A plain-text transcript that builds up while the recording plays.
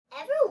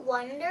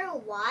wonder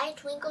why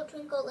Twinkle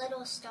Twinkle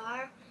Little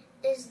Star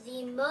is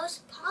the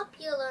most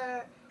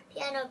popular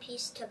piano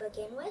piece to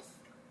begin with?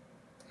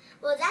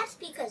 Well, that's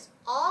because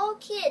all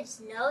kids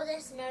know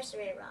this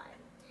nursery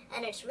rhyme,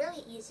 and it's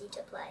really easy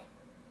to play.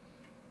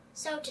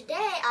 So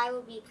today I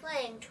will be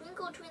playing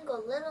Twinkle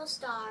Twinkle Little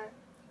Star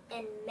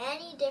in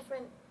many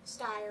different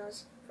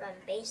styles from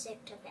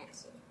basic to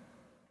fancy.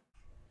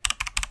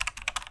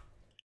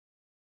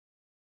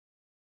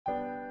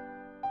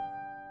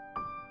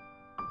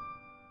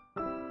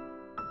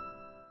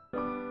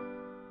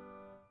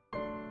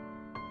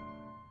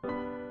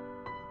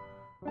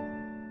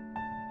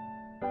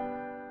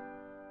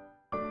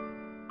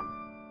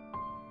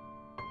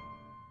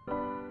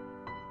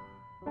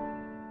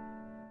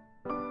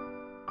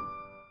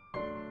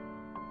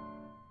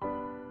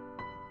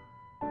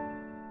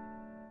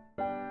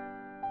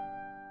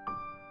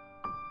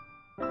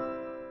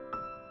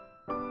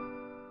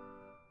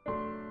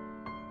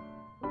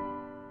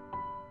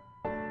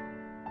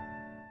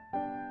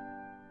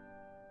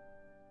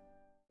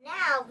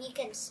 Now we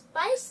can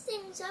spice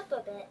things up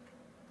a bit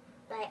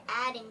by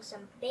adding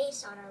some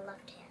bass on our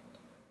left hand.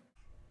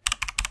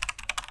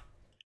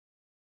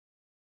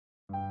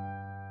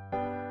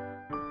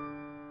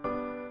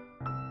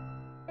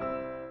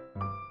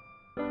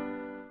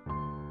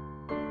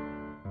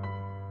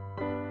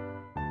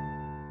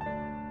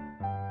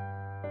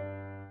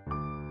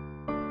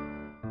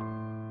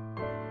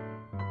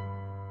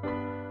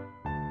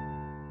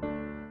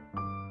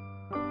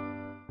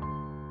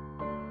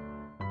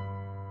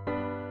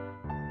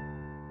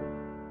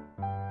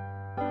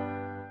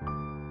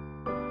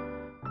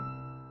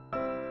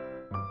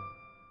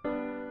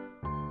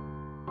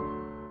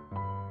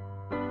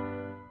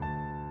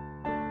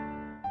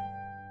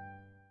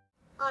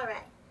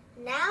 Alright,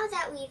 now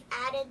that we've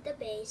added the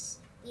bass,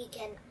 we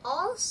can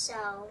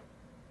also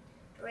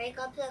break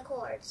up the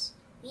chords.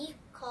 We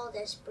call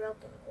this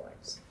broken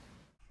chords.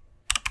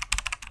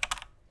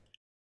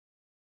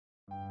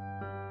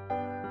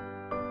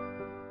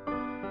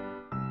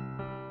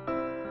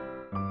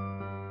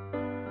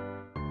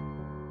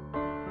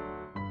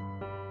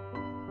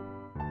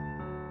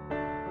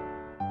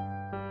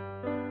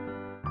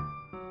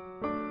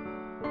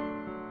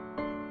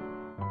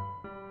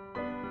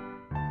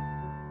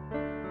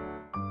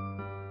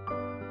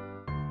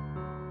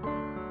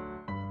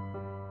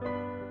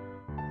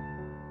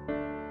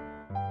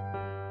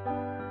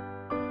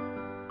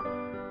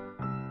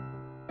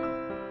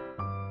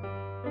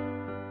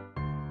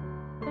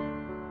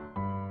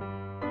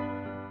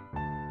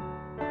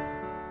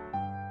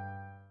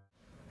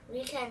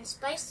 We can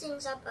spice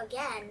things up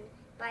again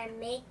by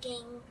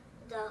making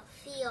the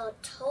feel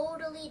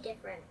totally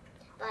different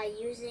by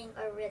using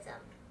a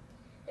rhythm.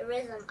 The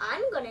rhythm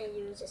I'm going to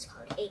use is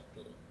called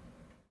 8-beat.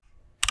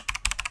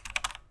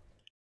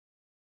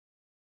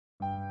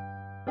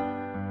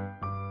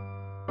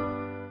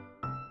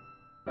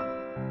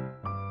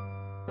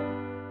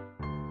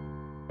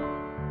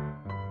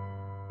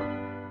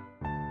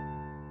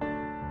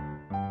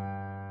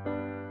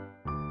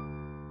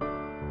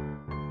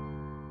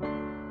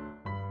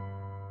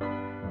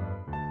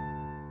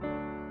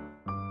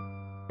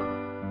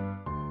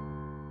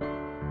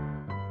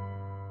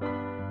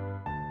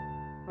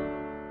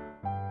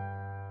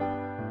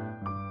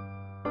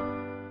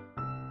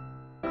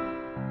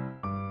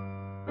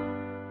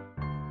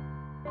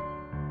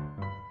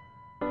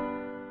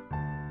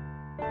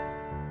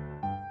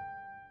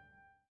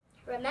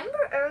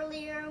 Remember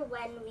earlier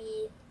when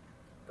we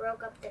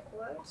broke up the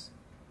chords?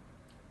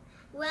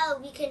 Well,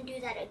 we can do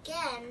that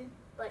again,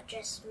 but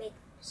just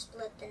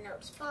split the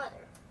notes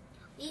farther.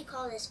 We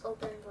call this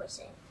open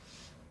voicing.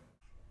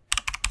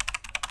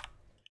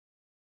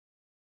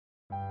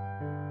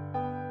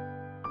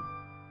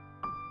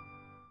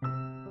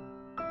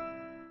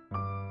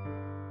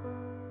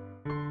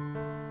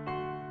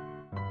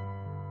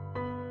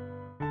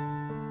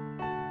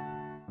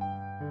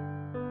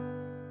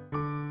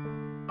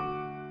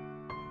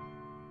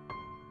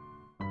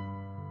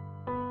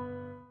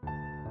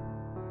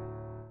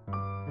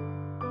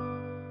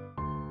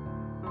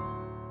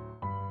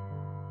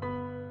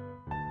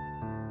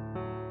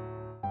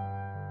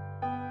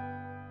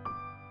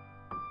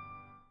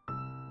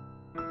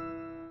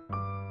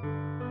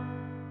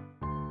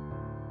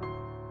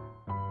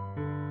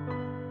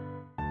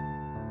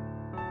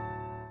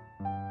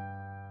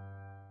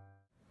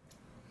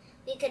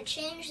 We could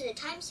change the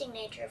time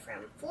signature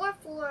from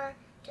 4/4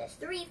 to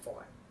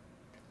 3/4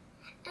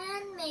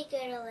 and make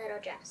it a little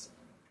jazzy.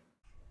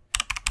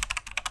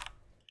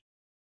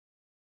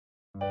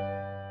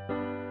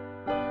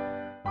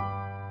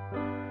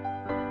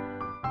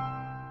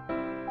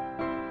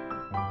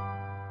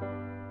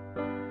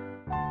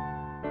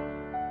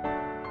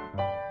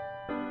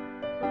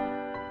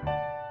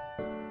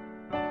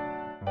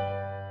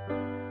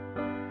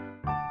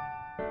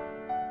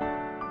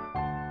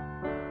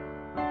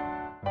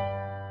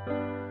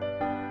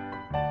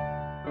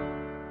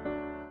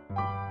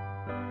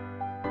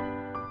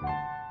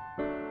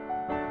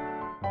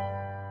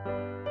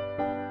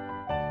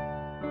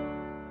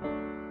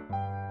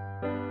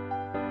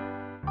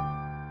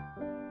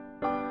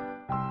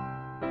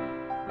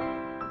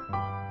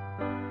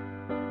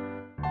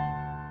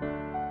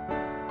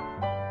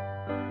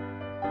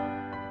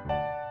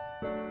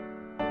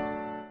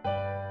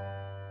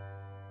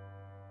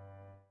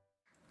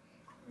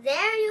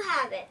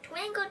 have it,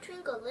 Twinkle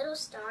Twinkle Little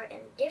Star, in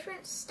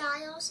different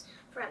styles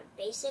from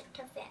basic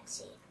to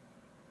fancy.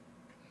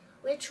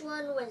 Which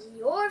one was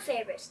your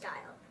favorite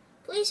style?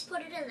 Please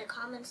put it in the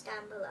comments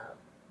down below.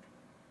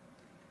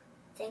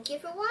 Thank you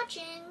for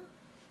watching,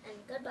 and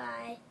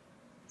goodbye.